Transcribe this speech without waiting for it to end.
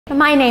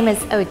My name is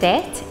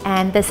Odette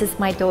and this is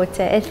my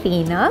daughter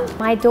Athena.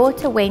 My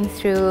daughter went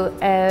through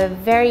a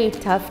very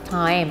tough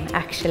time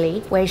actually,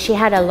 where she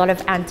had a lot of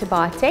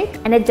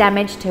antibiotic and it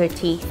damaged her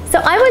teeth. So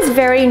I was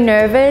very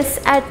nervous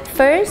at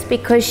first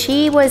because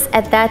she was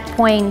at that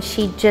point,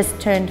 she just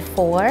turned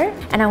 4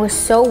 and I was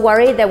so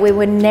worried that we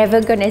were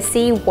never gonna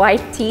see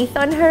white teeth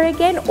on her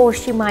again, or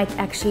she might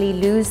actually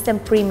lose them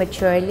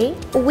prematurely.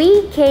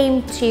 We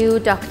came to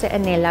Dr.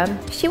 Anila.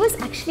 She was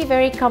actually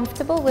very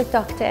comfortable with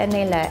Dr.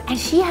 Anila and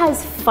she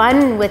has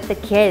fun with the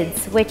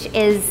kids, which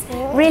is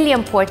really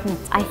important.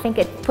 I think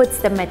it puts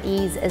them at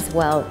ease as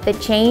well. The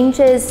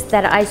changes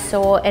that I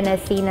saw in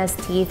Athena's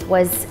teeth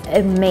was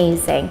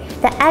amazing.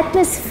 The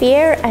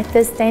atmosphere at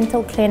this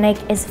dental clinic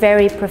is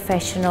very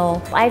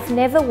professional. I've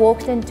never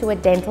walked into a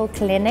dental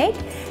clinic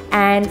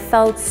and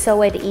felt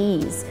so at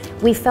ease.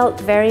 We felt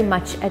very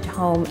much at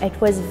home. It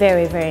was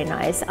very, very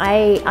nice.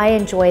 I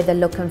enjoy the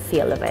look and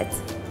feel of it.